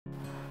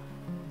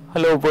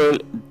Hello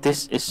world,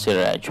 this is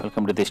Siraj.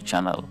 Welcome to this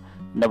channel.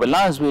 In our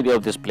last video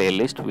of this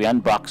playlist, we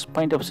unboxed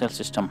point of sale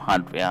system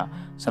hardware,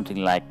 something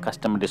like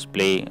customer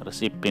display,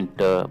 receipt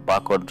printer,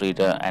 barcode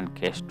reader and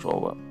case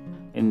drawer.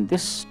 In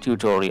this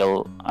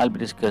tutorial, I'll be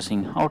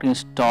discussing how to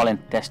install and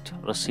test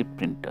receipt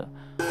printer.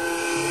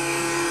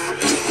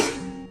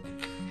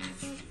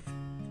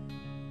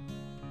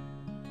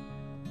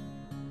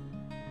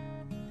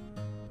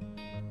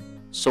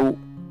 So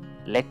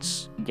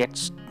let's get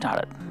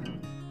started.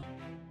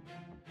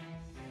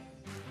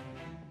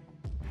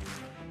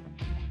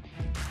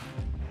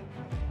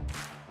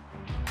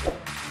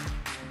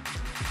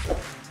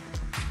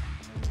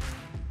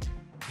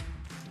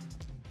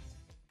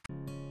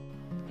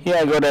 Here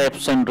I got a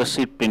EPSON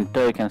receipt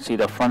printer. You can see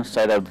the front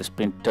side of this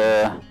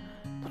printer,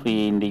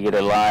 3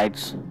 indicator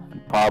lights,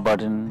 power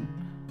button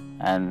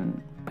and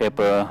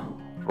paper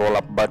roll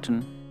up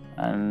button,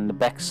 and the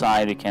back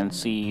side you can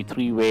see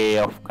 3-way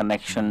of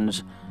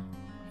connections.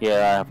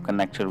 Here I have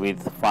connected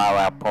with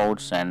 5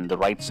 ports, and the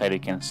right side you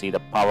can see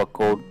the power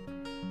cord,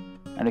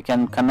 and you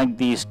can connect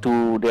these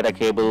to data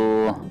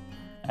cable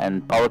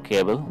and power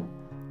cable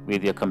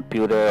with your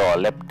computer or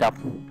laptop.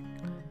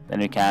 Then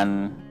you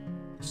can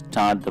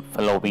start the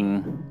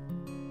following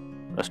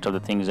rest of the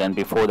things, and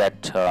before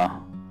that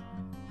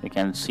you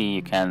can see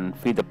you can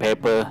feed the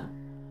paper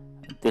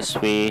this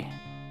way.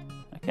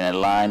 You can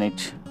align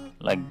it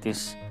like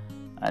this,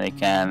 and you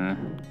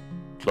can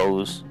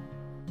close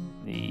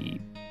and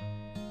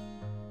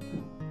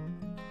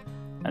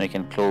you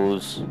can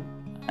close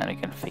and you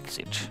can fix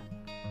it.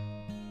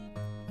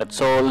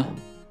 That's all.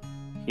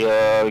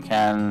 Here we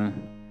can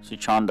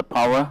switch on the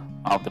power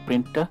of the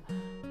printer.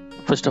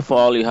 First of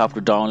all, you have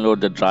to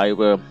download the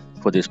driver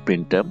for this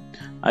printer.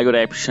 I got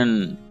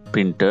EPSON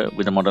printer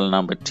with the model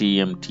number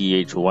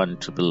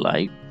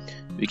TMTH1III.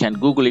 You can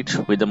Google it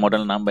with the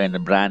model number and the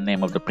brand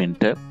name of the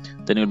printer.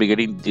 Then you'll be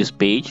getting this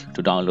page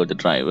to download the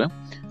driver.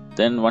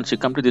 Then once you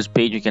come to this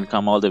page, you can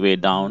come all the way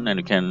down and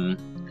you can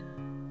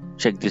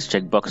check this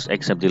checkbox,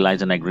 accept the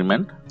license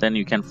agreement. Then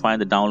you can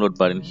find the download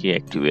button here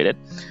activated.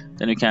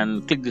 Then you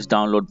can click this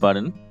download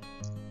button,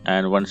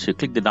 and once you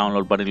click the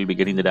download button, you'll be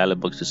getting the dialog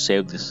box to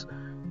save this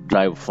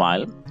drive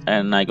file.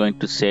 And I'm going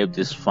to save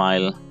this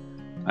file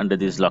under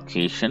this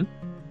location,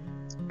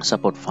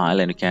 support file,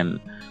 and you can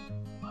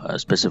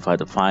specify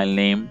the file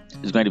name.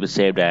 It's going to be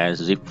saved as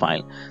a zip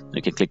file.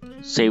 You can click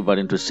save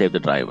button to save the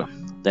driver.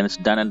 Then it's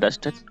done and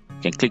dusted.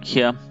 You can click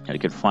here and you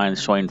can find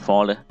show in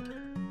folder.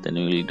 Then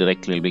you will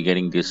directly be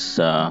getting this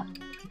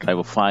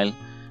driver file.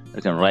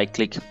 You can right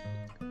click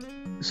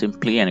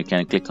simply and you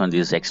can click on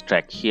this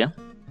extract here.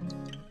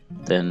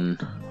 Then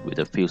with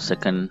a few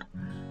seconds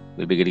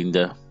we'll be getting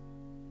the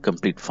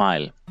complete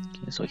file.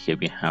 Okay, so here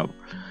we have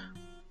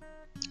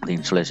the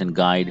installation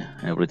guide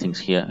and everything's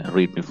here. A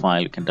readme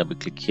file. You can double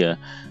click here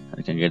and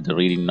you can get the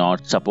reading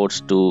note.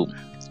 Supports to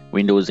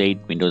Windows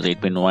 8, Windows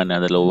 8.1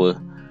 and the lower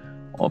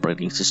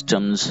operating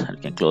systems. And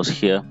you can close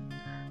here.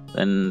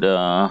 Then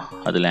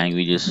other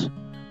languages,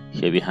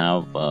 here we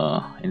have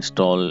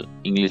install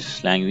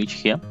English language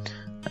here.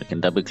 You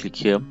can double click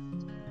here,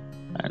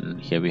 and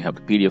here we have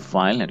the PDF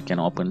file, and you can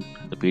open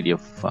the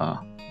PDF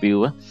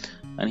viewer.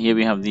 And here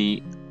we have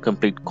the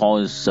complete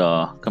course,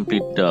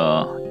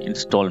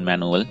 install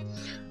manual,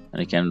 and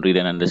you can read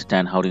and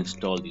understand how to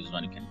install this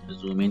one. You can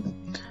zoom in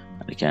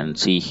and you can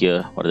see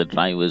here what are the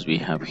drivers we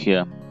have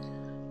here.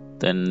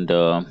 Then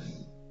the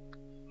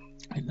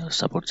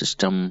support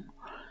system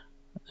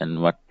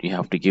and what you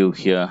have to give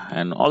here,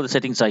 and all the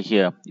settings are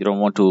here. You don't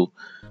want to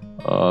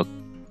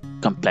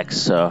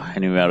complex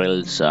anywhere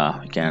else.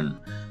 You can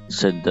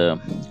set the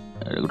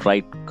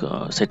right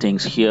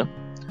settings here,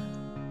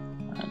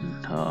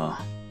 and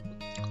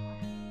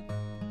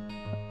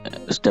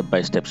step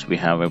by steps we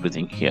have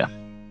everything here.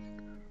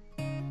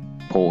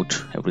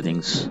 Port,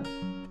 everything's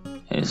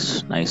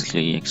is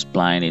nicely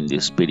explained in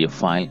this PDF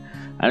file,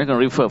 and you can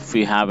refer if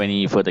you have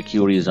any further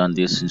queries on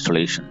these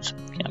installations.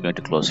 Okay, I'm going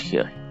to close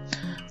here.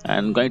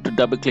 I'm going to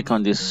double click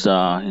on this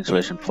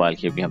installation file.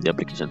 Here we have the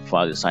application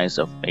file, the size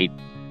of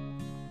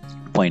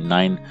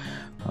 8.9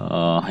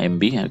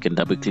 MB. You can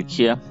double click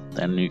here.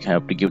 Then you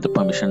have to give the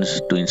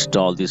permissions to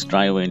install this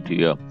driver into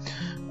your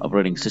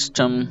operating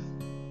system.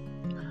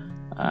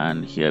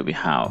 And here we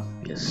have,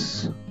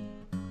 yes.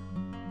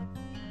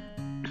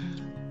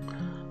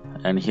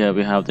 And here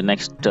we have the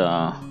next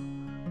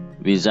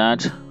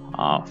wizard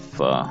of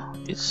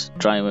this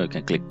driver. You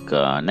can click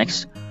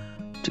next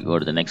to go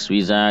to the next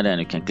wizard, and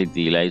you can click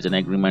the license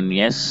agreement,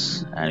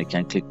 yes, and you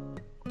can click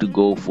to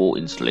go for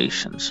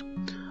installations,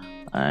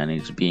 and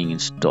it's being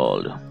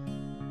installed.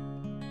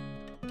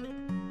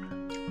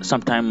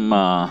 Sometime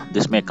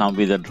this may come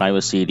with a driver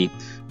CD.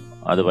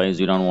 Otherwise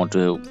you don't want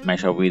to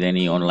mesh up with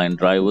any online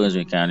drivers.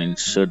 You can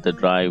insert the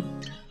drive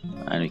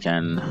and you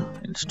can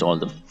install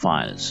the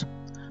files.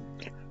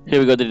 Here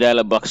we got the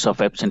dialog box of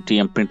EPSON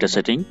TM printer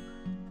setting.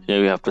 Here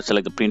we have to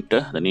select the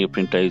printer. The new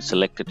printer is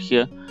selected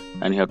here,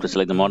 and you have to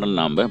select the model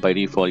number. By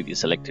default it is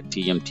selected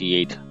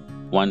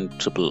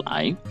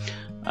TMTH1III,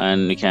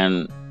 and you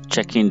can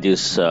check in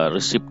this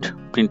receipt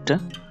printer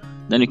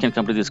Then you can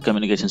come to this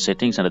communication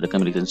settings. Under the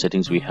communication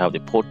settings, we have the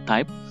port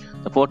type.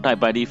 The port type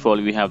by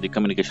default, we have the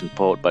communication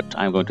port, but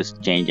I'm going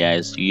to change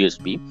as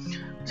USB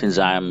since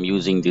I am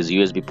using this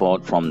USB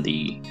port from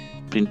the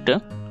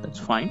printer. That's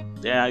fine.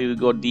 There you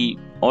got the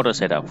auto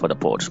setup for the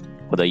ports.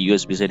 For the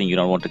USB setting, you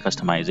don't want to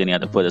customize any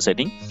other further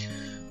setting.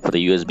 For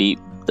the USB,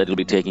 that will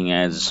be taking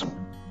as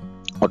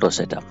auto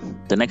setup.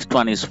 The next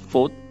one is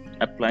fourth,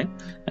 apply,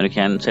 and you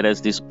can set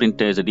as this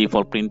printer as a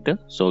default printer,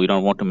 so you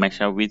don't want to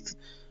mess up with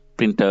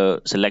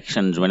printer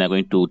selections when you're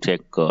going to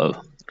check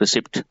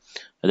receipt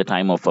at the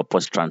time of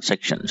post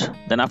transactions.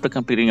 Then after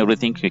completing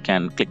everything, you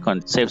can click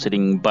on save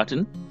setting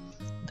button.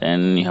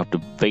 Then you have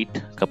to wait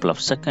a couple of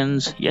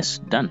seconds. Yes,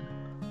 done.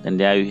 Then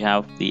there you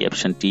have the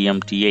EPSON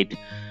TM-T8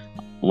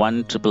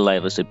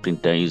 1II receipt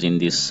printer is in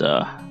this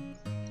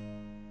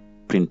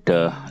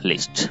printer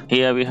list.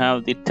 Here we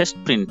have the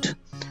test print.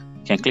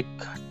 You can click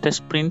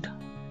test print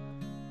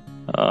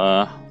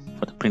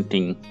for the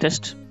printing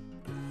test.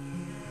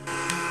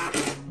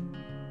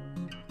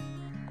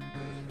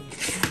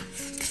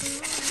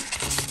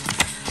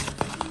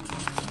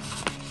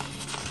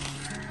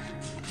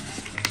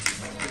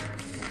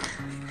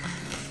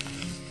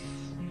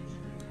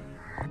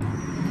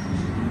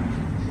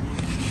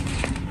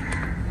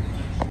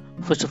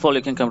 First of all,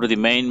 you can come to the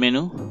main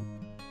menu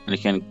and you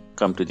can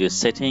come to the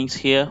settings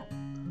here.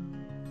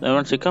 Then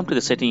once you come to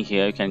the setting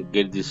here, you can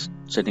get this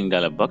setting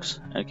dialog box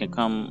and you can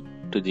come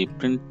to the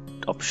print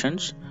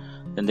options.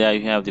 Then there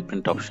you have the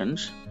print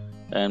options,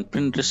 and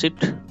print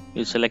receipt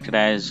is selected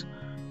as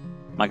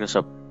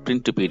Microsoft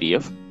Print to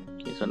PDF.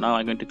 Okay, so now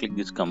I'm going to click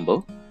this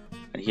combo,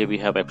 and here we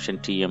have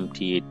EPSON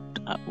TM-T8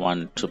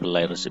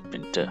 1II receipt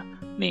printer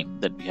name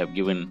that we have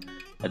given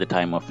at the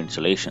time of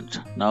installations.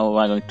 Now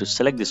I'm going to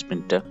select this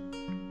printer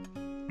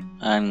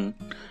and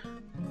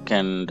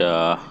can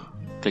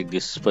click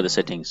this for the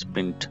settings,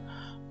 print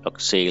log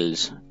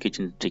sales,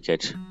 kitchen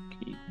ticket,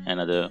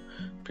 and other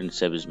print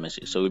service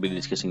message. So we'll be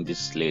discussing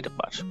this later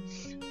part.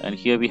 And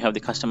here we have the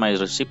customized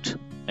receipt,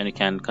 and you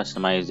can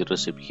customize the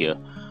receipt here.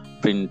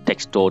 Print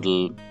text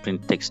total,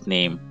 print text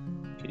name,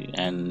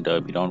 and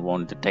if you don't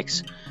want the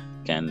text,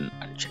 you can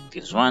uncheck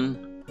this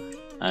one.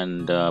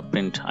 And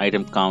print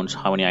item counts,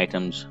 how many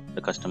items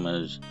the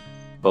customers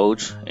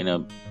bought in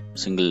a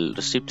single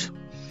receipt,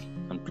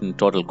 and print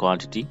total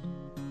quantity.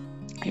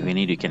 If you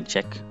need, you can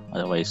check,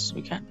 otherwise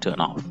we can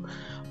turn off.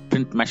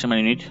 Print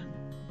measurement unit,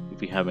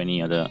 if you have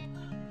any other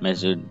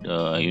measured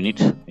unit,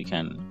 you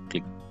can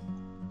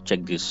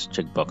check this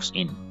checkbox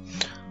in.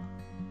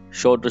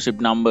 Short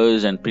receipt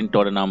numbers and print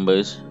order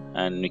numbers,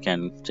 and we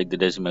can check the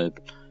decimal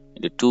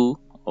into 2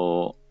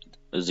 or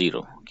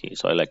 0. Okay,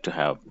 so I like to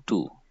have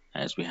 2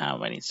 as we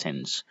have any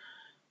cents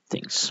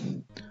things.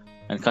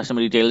 And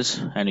customer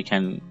details, and you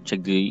can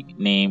check the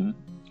name,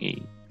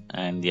 okay,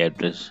 and the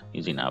address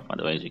is enough,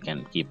 otherwise you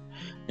can keep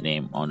the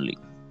name only.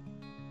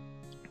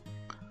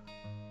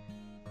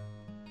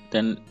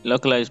 Then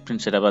localized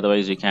print setup,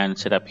 otherwise you can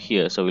set up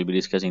here, so we'll be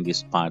discussing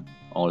this part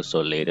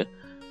also later.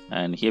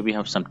 And here we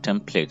have some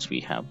templates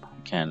we have.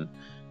 You can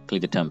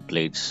click the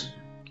templates,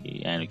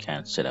 okay, and you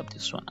can set up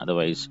this one,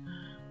 otherwise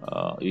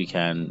you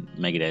can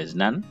make it as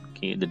none.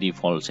 Okay, the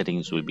default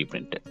settings will be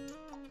printed.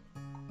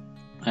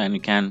 And you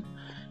can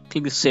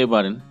click the save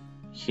button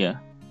here,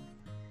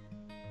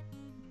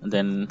 and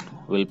then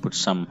we'll put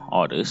some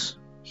orders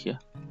here,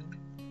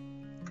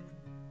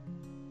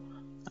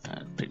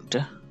 and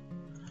printer,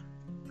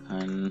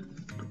 and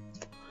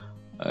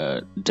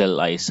Dell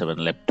i7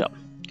 laptop.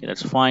 Okay,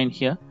 that's fine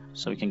here.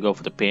 So we can go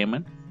for the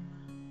payment,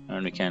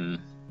 and we can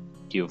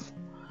give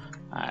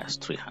as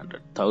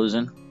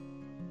 300,000.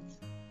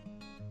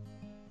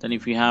 Then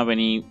if you have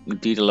any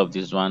detail of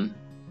this one,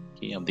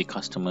 okay, of the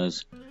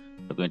customers,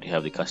 we're going to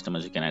have the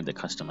customers. You can add the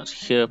customers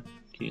here,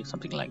 okay,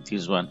 something like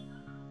this one.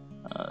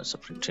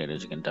 Supreme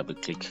traders, you can double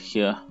click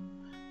here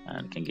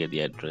and can get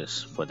the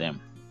address for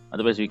them.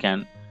 Otherwise you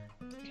can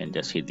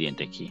just hit the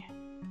enter key.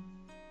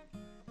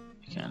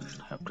 You can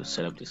have to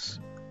set up this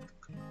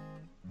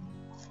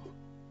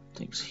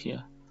things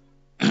here.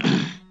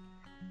 Then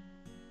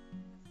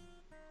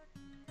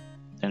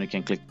you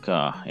can click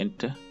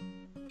enter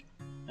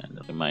and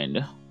a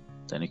reminder.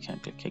 Then you can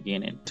click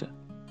again enter.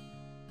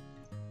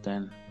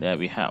 Then there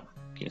we have.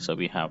 Okay, so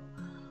we have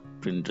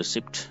print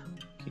receipt.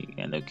 Okay,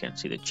 and you can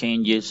see the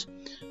changes,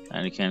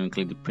 and you can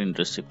click the print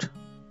receipt,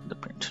 the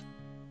print.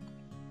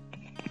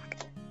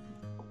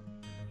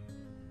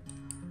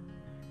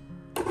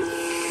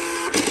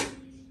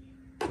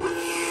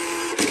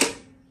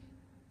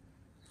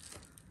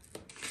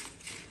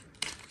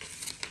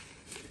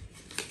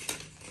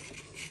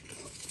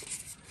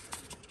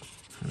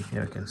 And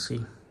here you can see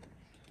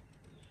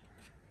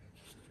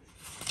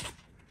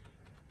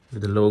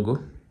with the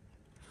logo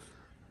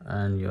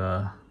and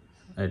your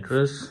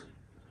address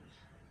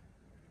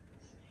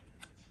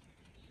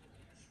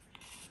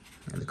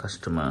and the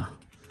customer.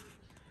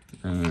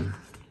 And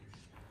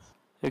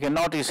you can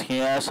notice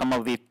here some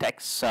of the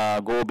texts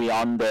go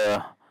beyond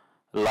the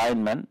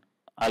alignment.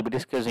 I'll be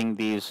discussing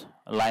these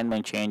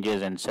alignment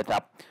changes and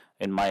setup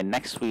in my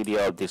next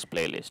video of this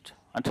playlist.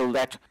 Until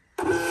that.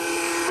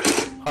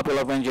 Hope you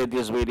all enjoyed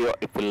this video.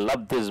 If you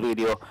love this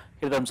video,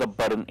 hit the thumbs up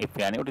button. If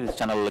you are new to this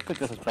channel, click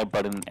the subscribe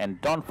button and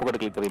don't forget to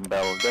click the ring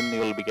bell. Then you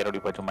will be get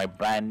notified to my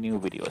brand new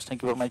videos.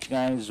 Thank you very much,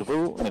 guys.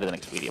 We'll meet in the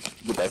next video.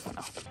 Goodbye.